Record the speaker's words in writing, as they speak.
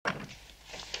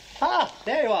Ah,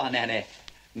 there you are, Nanny.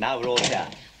 Now we're all here.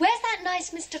 Where's that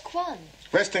nice Mr. Kwan?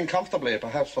 Resting comfortably,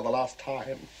 perhaps for the last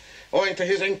time. Owing to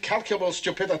his incalculable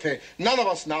stupidity, none of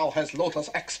us now has Lotus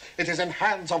X. It is in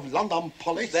hands of London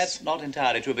police. That's not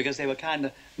entirely true, because they were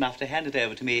kind enough to hand it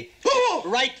over to me. Oh!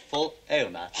 Rightful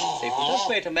owner. So if you just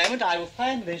wait a moment, I will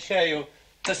finally show you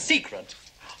the secret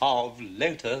of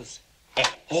Lotus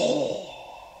X. Oh!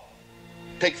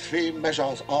 Take 3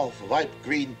 measures of ripe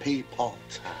green pea pod.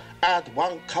 Add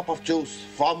 1 cup of juice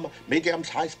from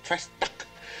medium-sized pressed duck.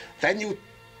 Then you...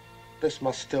 This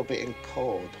must still be in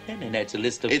code. No, it's a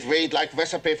list of... It read like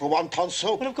recipe for 1 ton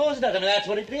soup. Well, of course it does. I mean, that's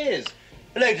what it is.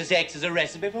 Lotus X is a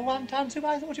recipe for 1 ton soup.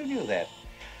 I thought you knew that.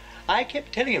 I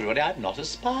kept telling everybody I'm not a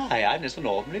spy. I'm just an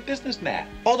ordinary businessman.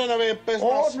 Ordinary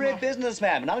businessman? Ordinary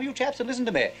businessman. Now, you chaps have listened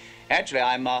to me. Actually,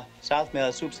 I'm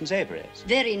Southmere Soups and Savouries.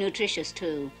 Very nutritious,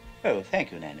 too. Oh,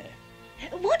 thank you, Nanny.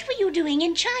 What were you doing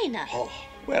in China? Oh.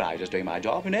 Well, I was just doing my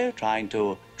job, you know, trying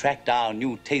to track down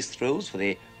new taste thrills for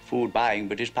the food-buying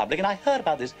British public, and I heard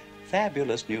about this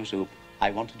fabulous new soup.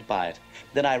 I wanted to buy it.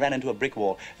 Then I ran into a brick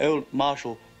wall. Old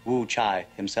Marshal Wu Chai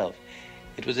himself.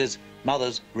 It was his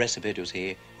mother's recipe, you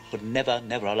see. Would never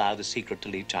allow the secret to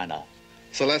leave China.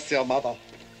 Celestial mother.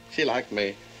 She liked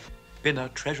me. Been a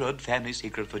treasured family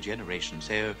secret for generations,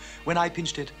 so when I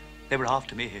pinched it, they were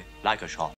after me like a shot.